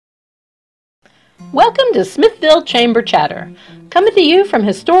Welcome to Smithville Chamber Chatter, coming to you from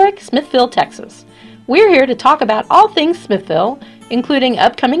historic Smithville, Texas. We're here to talk about all things Smithville, including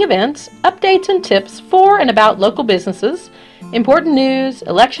upcoming events, updates and tips for and about local businesses, important news,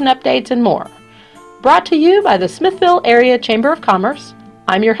 election updates, and more. Brought to you by the Smithville Area Chamber of Commerce,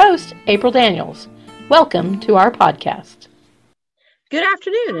 I'm your host, April Daniels. Welcome to our podcast. Good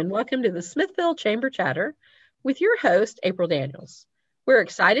afternoon and welcome to the Smithville Chamber Chatter with your host, April Daniels. We're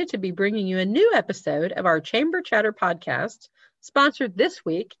excited to be bringing you a new episode of our Chamber Chatter podcast, sponsored this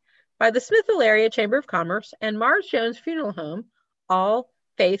week by the Smithville Area Chamber of Commerce and Mars Jones Funeral Home, All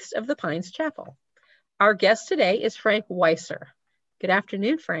Faiths of the Pines Chapel. Our guest today is Frank Weiser. Good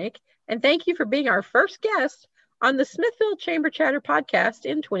afternoon, Frank, and thank you for being our first guest on the Smithville Chamber Chatter podcast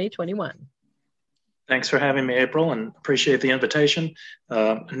in 2021. Thanks for having me, April, and appreciate the invitation.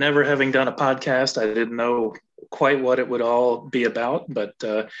 Never having done a podcast, I didn't know quite what it would all be about, but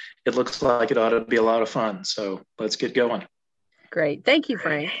it looks like it ought to be a lot of fun. So let's get going. Great. Thank you,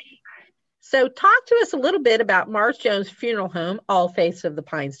 Frank. So talk to us a little bit about Mars Jones Funeral Home, All Faiths of the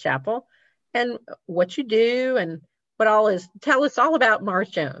Pines Chapel, and what you do and what all is. Tell us all about Mars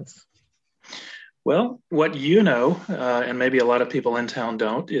Jones. Well, what you know, and maybe a lot of people in town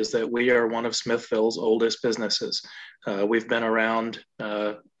don't, is that we are one of Smithville's oldest businesses. We've been around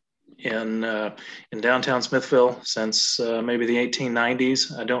in downtown Smithville since maybe the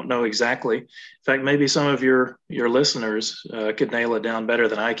 1890s. I don't know exactly. In fact, maybe some of your listeners could nail it down better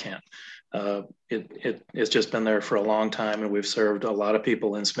than I can. It's just been there for a long time, and we've served a lot of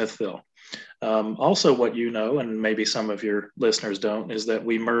people in Smithville. Also, what you know, and maybe some of your listeners don't, is that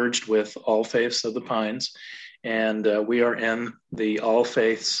we merged with All Faiths of the Pines, and we are in the All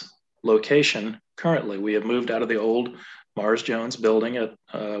Faiths location currently. We have moved out of the old Mars Jones building at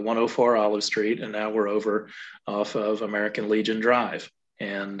 104 Olive Street, and now we're over off of American Legion Drive.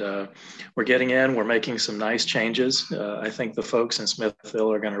 And we're getting in, we're making some nice changes. I think the folks in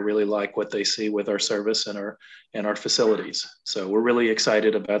Smithville are going to really like what they see with our service and our facilities. So we're really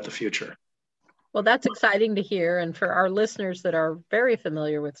excited about the future. Well, that's exciting to hear. And for our listeners that are very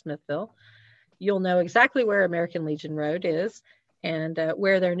familiar with Smithville, you'll know exactly where American Legion Road is and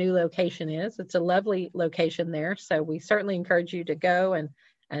where their new location is. It's a lovely location there. So we certainly encourage you to go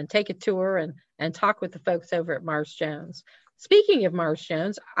and take a tour and talk with the folks over at Mars Jones. Speaking of Mars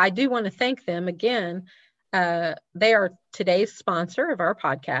Jones, I do want to thank them again. They are today's sponsor of our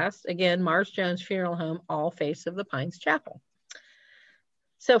podcast. Again, Mars Jones Funeral Home, All Faiths of the Pines Chapel.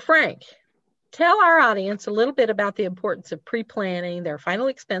 So Frank, tell our audience a little bit about the importance of pre-planning their final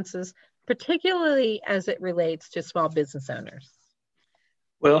expenses, particularly as it relates to small business owners.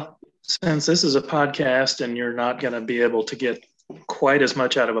 Well, since this is a podcast and you're not going to be able to get quite as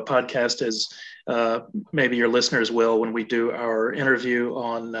much out of a podcast as maybe your listeners will when we do our interview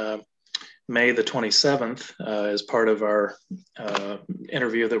on May the 27th as part of our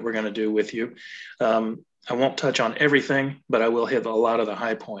interview that we're going to do with you. I won't touch on everything, but I will hit a lot of the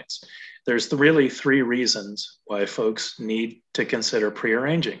high points. There's really three reasons why folks need to consider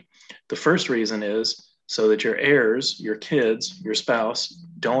prearranging. The first reason is so that your heirs, your kids, your spouse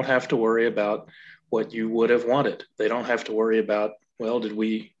don't have to worry about what you would have wanted. They don't have to worry about, well, did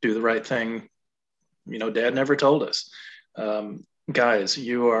we do the right thing? You know, Dad never told us. Guys,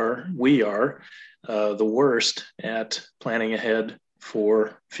 we are the worst at planning ahead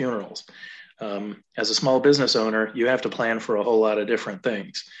for funerals. As a small business owner, you have to plan for a whole lot of different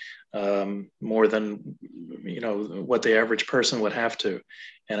things, more than, what the average person would have to.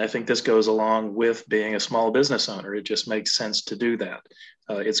 And I think this goes along with being a small business owner. It just makes sense to do that.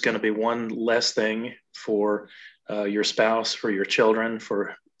 It's going to be one less thing for your spouse, for your children,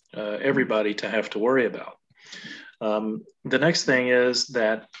 for everybody to have to worry about. The next thing is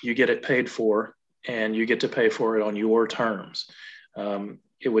that you get it paid for, and you get to pay for it on your terms.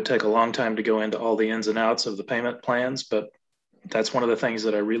 It would take a long time to go into all the ins and outs of the payment plans, but that's one of the things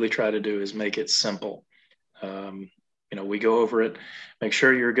that I really try to do is make it simple. We go over it, make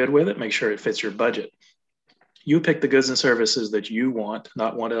sure you're good with it, make sure it fits your budget. You pick the goods and services that you want,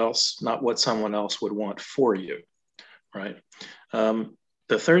 not what someone else would want for you, right?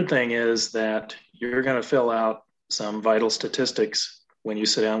 The third thing is that you're going to fill out some vital statistics when you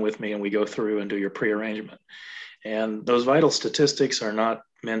sit down with me and we go through and do your prearrangement. And those vital statistics are not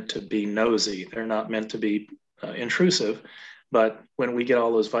meant to be nosy. They're not meant to be intrusive. But when we get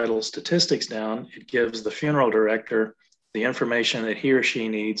all those vital statistics down, it gives the funeral director the information that he or she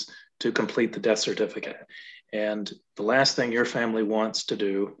needs to complete the death certificate. And the last thing your family wants to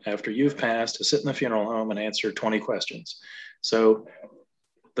do after you've passed is sit in the funeral home and answer 20 questions. So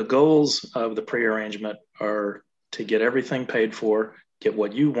the goals of the prearrangement are to get everything paid for, get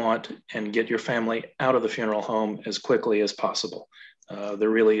what you want, and get your family out of the funeral home as quickly as possible. There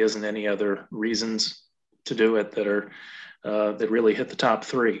really isn't any other reasons to do it that really hit the top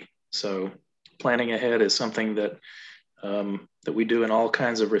three. So planning ahead is something that we do in all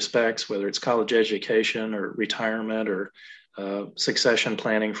kinds of respects, whether it's college education or retirement or succession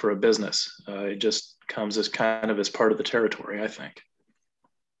planning for a business. It just comes as part of the territory, I think.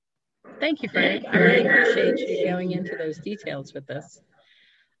 Thank you, Frank. I really appreciate you going into those details with us.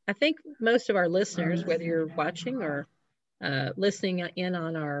 I think most of our listeners, whether you're watching or listening in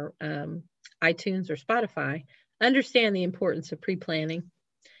on our iTunes or Spotify, understand the importance of pre-planning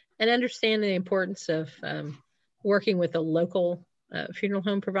and understand the importance of working with a local funeral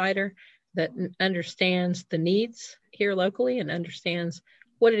home provider that understands the needs here locally and understands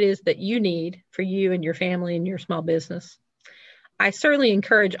what it is that you need for you and your family and your small business. I certainly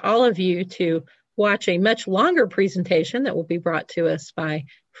encourage all of you to watch a much longer presentation that will be brought to us by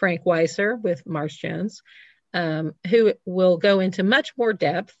Frank Weiser with Marsh Jones, who will go into much more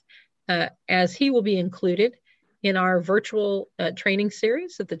depth as he will be included in our virtual training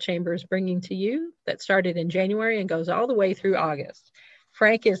series that the Chamber is bringing to you that started in January and goes all the way through August.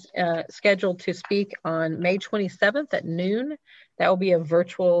 Frank is scheduled to speak on May 27th at noon. That will be a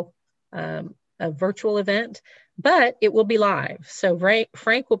virtual event, but it will be live. So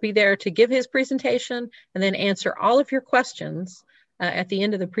Frank will be there to give his presentation and then answer all of your questions at the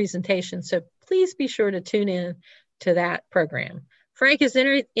end of the presentation. So please be sure to tune in to that program. Frank, is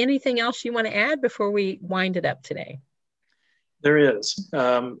there anything else you want to add before we wind it up today? There is.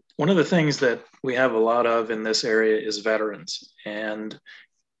 One of the things that we have a lot of in this area is veterans. And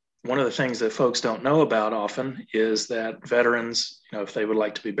one of the things that folks don't know about often is that veterans, if they would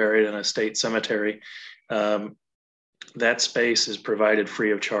like to be buried in a state cemetery, that space is provided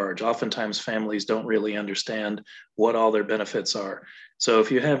free of charge. Oftentimes families don't really understand what all their benefits are. So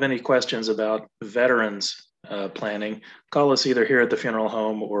if you have any questions about veterans planning, call us either here at the funeral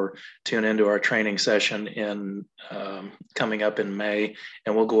home or tune into our training session coming up in May,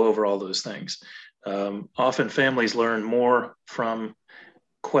 and we'll go over all those things. Often families learn more from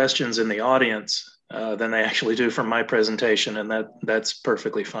questions in the audience than they actually do from my presentation, and that's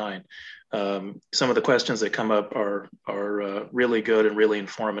perfectly fine. Some of the questions that come up are really good and really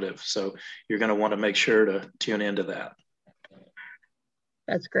informative, so you're going to want to make sure to tune into that.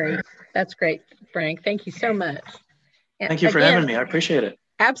 That's great. That's great, Frank. Thank you so much. Thank you for having me. I appreciate it.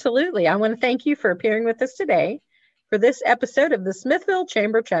 Absolutely. I want to thank you for appearing with us today for this episode of the Smithville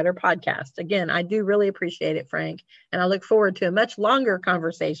Chamber Chatter podcast. Again, I do really appreciate it, Frank, and I look forward to a much longer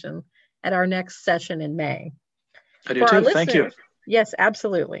conversation at our next session in May. I do too. Thank you. Yes,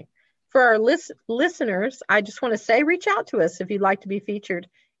 absolutely. For our listeners, I just want to say, reach out to us if you'd like to be featured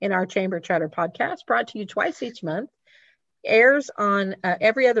in our Chamber Chatter podcast, brought to you twice each month. Airs on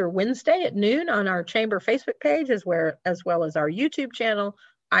every other Wednesday at noon on our Chamber Facebook page, as well as our YouTube channel,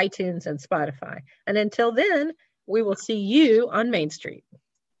 iTunes, and Spotify. And until then, we will see you on Main Street.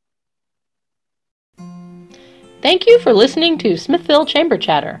 Thank you for listening to Smithville Chamber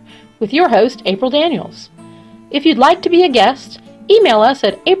Chatter with your host, April Daniels. If you'd like to be a guest, email us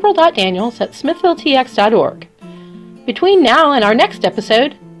at april.daniels@smithvilletx.org. Between now and our next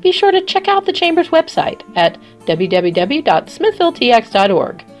episode, be sure to check out the Chamber's website at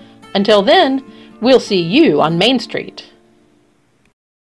www.smithvilletx.org. Until then, we'll see you on Main Street.